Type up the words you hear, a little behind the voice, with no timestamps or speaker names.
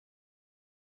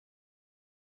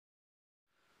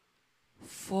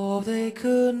For they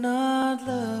could not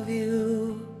love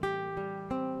you,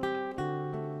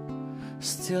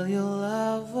 still your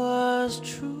love was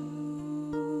true.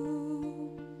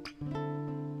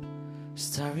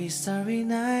 Starry, starry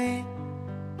night,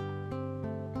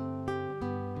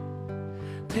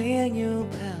 paint your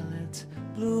palette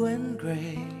blue and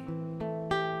gray.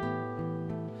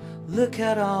 Look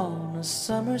out on a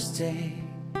summer's day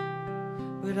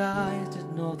with eyes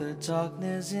that know the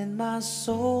darkness in my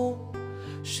soul.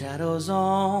 Shadows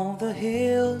on the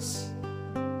hills,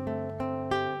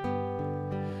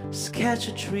 sketch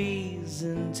the trees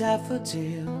and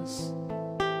daffodils,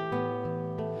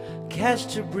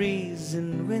 catch the breeze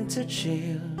in winter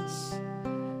chills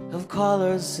of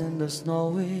colors in the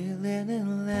snowy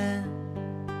linen land.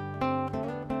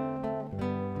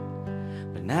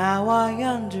 But now I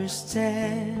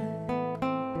understand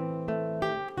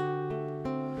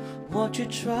what you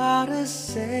try to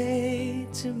say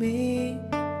to me,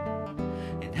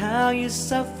 and how you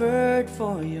suffered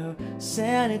for your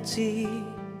sanity,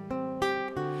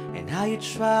 and how you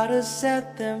try to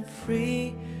set them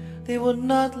free. They would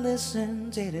not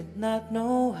listen, they did not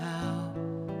know how.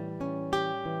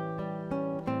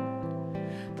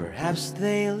 Perhaps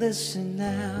they listen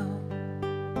now.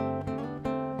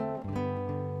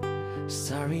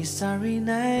 Starry, starry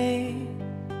night,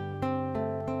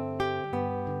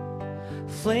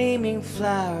 flaming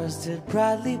flowers that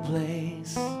brightly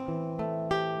blaze,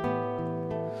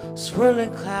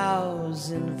 swirling clouds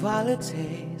in violet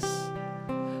haze,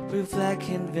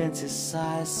 reflecting vintage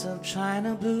sighs of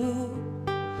china blue,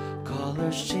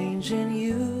 colors changing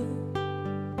you.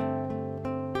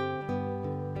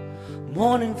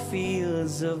 Morning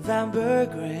fields of amber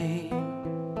grain,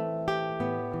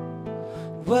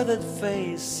 weathered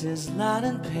faces lined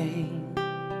in pain,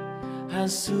 her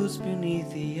suits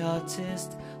beneath the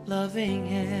artist's loving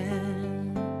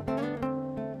hand.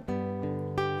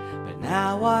 But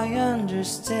now I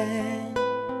understand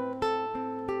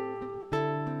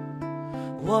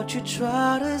what you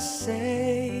try to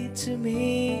say to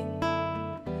me,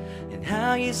 and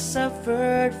how you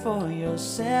suffered for your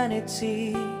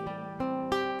sanity,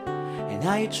 and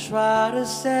how you try to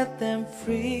set them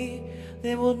free.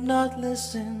 They would not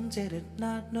listen, they did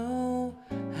not know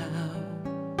how.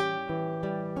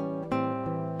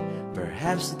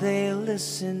 Perhaps they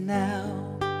listen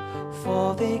now,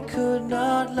 for they could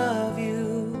not love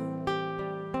you,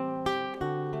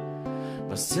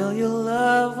 but still your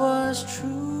love was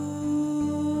true.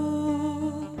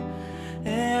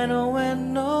 And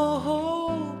when no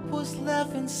hope was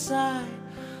left inside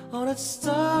on that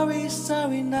starry,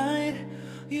 starry night,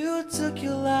 you took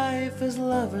your life as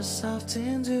lovers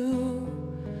often do.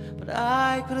 But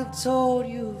I could have told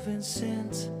you,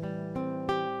 Vincent,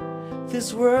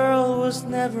 this world was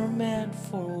never meant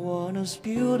for one as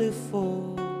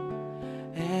beautiful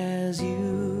as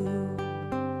you.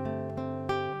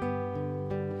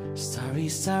 Starry,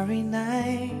 starry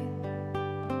night,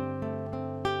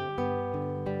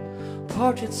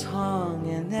 portraits hung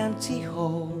in empty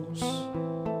halls,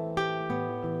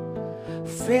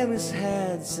 faceless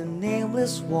heads and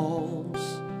nameless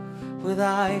walls, with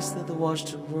eyes that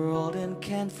watch the world and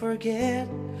can't forget,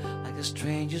 like the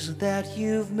strangers that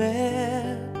you've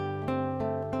met.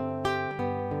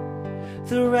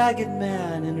 The ragged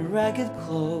man in ragged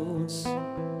clothes,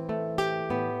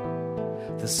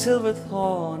 the silver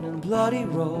thorn and bloody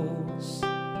rose,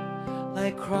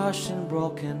 like crushed and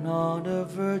broken on the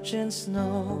virgin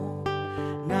snow.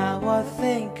 Now I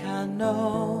think I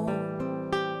know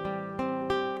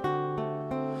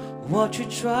what you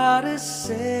try to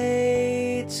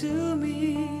say to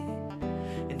me,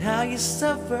 and how you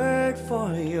suffered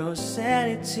for your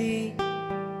sanity,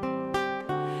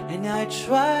 and I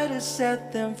try to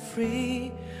set them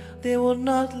free. They will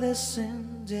not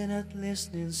listen, they're not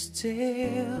listening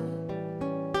still.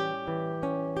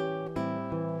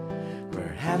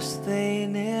 Perhaps they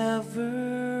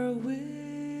never